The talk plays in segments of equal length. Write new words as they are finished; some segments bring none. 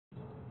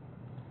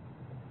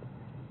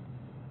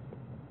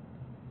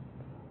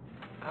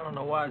I don't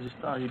know why. I just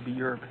thought he'd be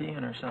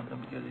European or something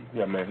because he...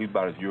 Yeah, man, he's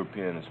about as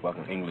European as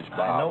fucking English Bob.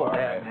 I know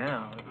that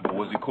now. But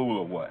was he cool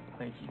or what?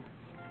 Thank you.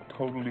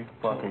 Totally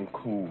fucking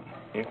cool.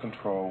 In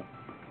control.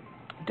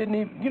 Didn't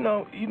even, you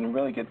know, he didn't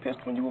really get pissed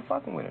when you were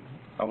fucking with him.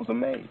 I was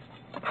amazed.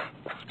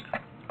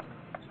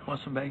 Want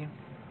some bacon?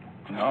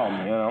 No,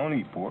 man, I don't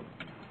eat pork.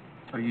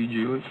 Are you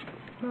Jewish?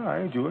 No,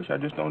 I ain't Jewish. I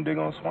just don't dig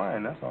on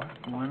swine, that's all.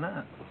 Why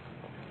not?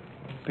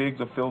 Pigs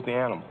are filthy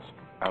animals.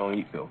 I don't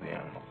eat filthy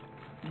animals.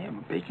 Yeah,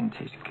 but bacon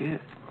tastes good.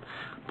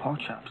 Pork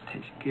chops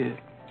taste good.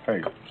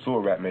 Hey,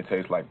 sewer rat may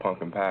taste like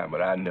pumpkin pie,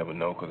 but I'd never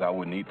know because I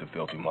wouldn't eat the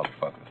filthy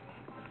motherfuckers.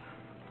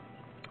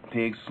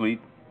 Pigs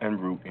sleep and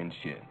root in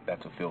shit.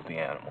 That's a filthy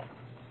animal.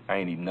 I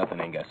ain't eating nothing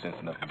that ain't got sense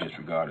enough to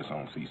disregard its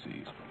own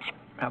feces.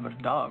 How about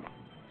a dog?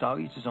 Dog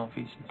eats his own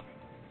feces.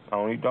 I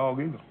don't eat dog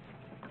either.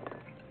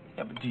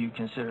 Yeah, but do you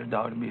consider a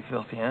dog to be a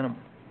filthy animal?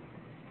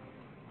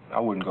 I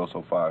wouldn't go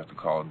so far as to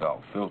call a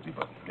dog filthy,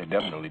 but they're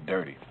definitely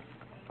dirty.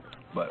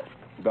 But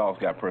dogs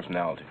got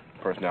personality.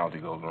 Personality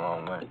goes a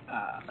long way.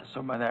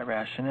 So by that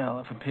rationale,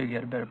 if a pig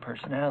had a better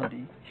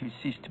personality, he would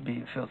cease to be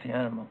a filthy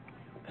animal.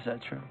 Is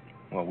that true?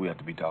 Well, we have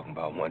to be talking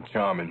about one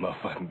charming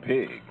motherfucking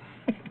pig.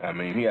 I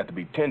mean, he has to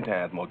be 10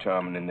 times more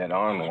charming than that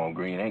Arnold on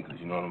Green Acres,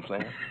 you know what I'm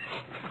saying?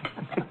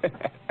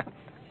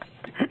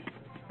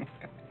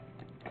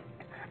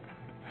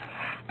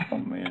 Oh,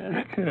 man,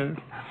 that's good.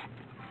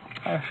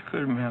 That's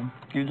good, man.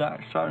 You're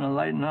starting to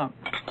lighten up.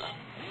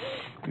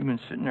 You've been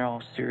sitting there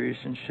all serious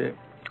and shit.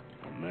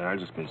 Man, I've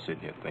just been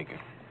sitting here thinking.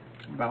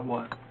 About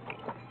what?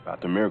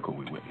 About the miracle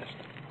we witnessed.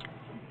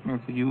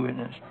 Miracle you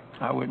witnessed.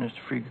 I witnessed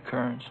a freak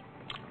occurrence.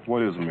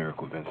 What is a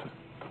miracle, Vincent?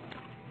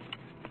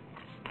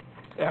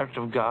 Act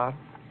of God.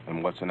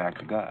 And what's an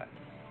act of God?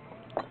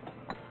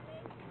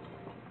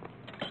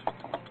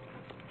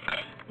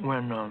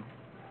 When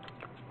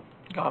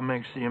God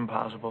makes the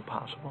impossible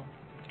possible.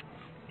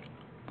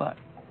 But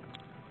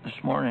this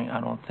morning, I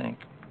don't think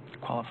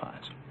it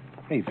qualifies.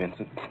 Hey,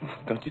 Vincent,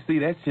 don't you see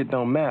that shit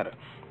don't matter?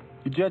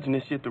 You're judging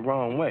this shit the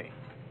wrong way.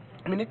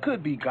 I mean, it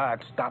could be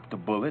God stopped the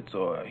bullets,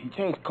 or he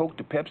changed Coke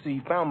to Pepsi,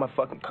 he found my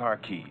fucking car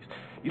keys.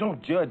 You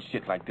don't judge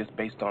shit like this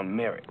based on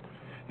merit.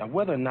 Now,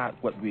 whether or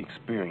not what we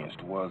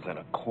experienced was an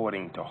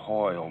according to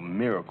Hoyle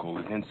miracle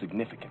is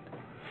insignificant.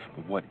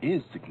 But what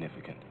is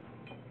significant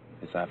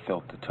is I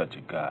felt the touch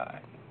of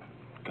God.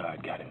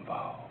 God got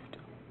involved.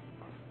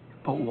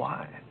 But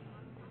why?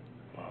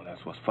 Well,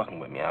 that's what's fucking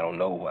with me. I don't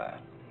know why.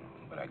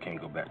 But I can't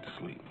go back to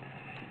sleep.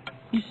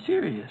 You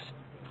serious?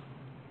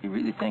 You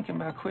really thinking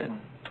about quitting?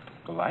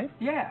 The life?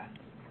 Yeah.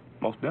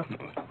 Most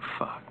definitely.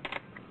 Fuck.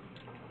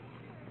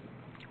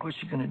 What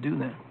you gonna do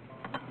then?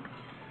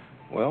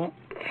 Well,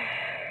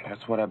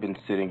 that's what I've been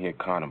sitting here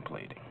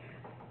contemplating.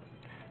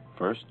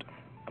 First,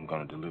 I'm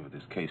gonna deliver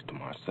this case to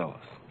Marcellus.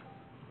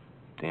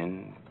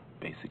 Then,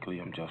 basically,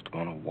 I'm just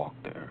gonna walk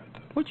the earth.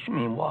 What you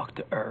mean, walk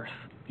the earth?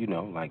 You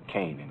know, like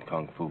Caine in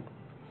Kung Fu.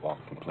 Walk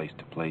from place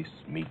to place,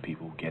 meet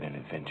people, get in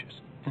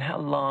adventures. And how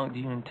long do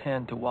you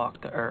intend to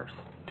walk the earth?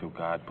 Till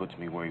God puts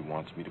me where he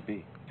wants me to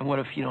be. And what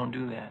if you don't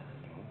do that?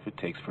 If it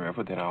takes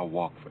forever, then I'll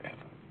walk forever.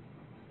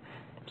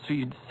 So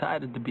you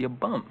decided to be a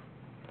bum?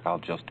 I'll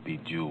just be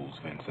Jules,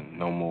 Vincent.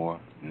 No more,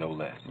 no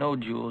less. No,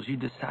 Jules, you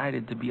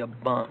decided to be a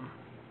bum.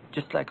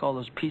 Just like all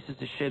those pieces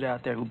of shit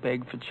out there who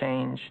beg for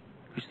change,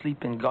 who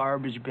sleep in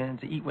garbage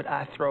bins, eat what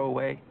I throw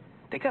away.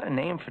 They got a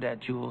name for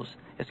that, Jules.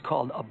 It's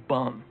called a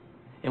bum.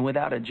 And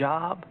without a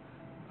job,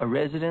 a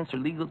residence, or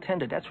legal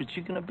tender, that's what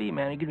you're gonna be,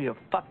 man. You're gonna be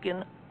a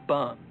fucking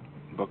bum.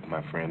 Look,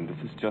 my friend, this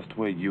is just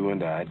where you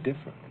and I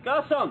differ.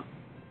 Got some.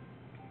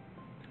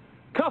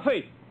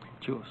 Coffee.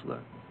 Jules,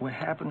 look, what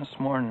happened this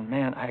morning,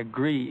 man, I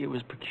agree, it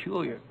was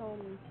peculiar.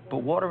 But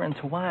water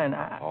into wine,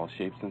 All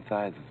shapes and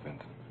sizes,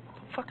 Vincent.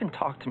 Don't fucking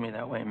talk to me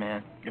that way,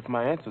 man. If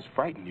my answers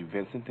frighten you,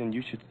 Vincent, then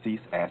you should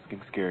cease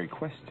asking scary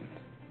questions.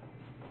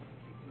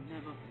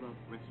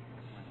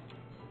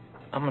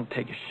 I'm gonna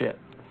take a shit.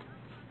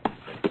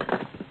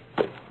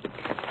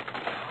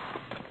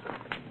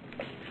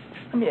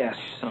 Let me ask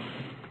you something.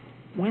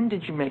 When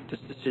did you make this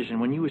decision?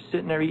 When you were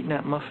sitting there eating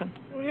that muffin?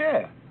 Well,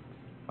 yeah.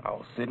 I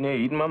was sitting there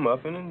eating my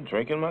muffin and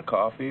drinking my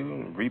coffee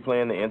and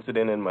replaying the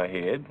incident in my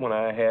head when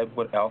I had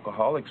what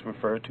alcoholics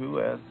refer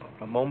to as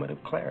a moment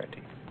of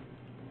clarity.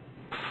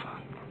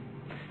 Fuck.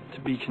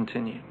 To be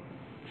continued.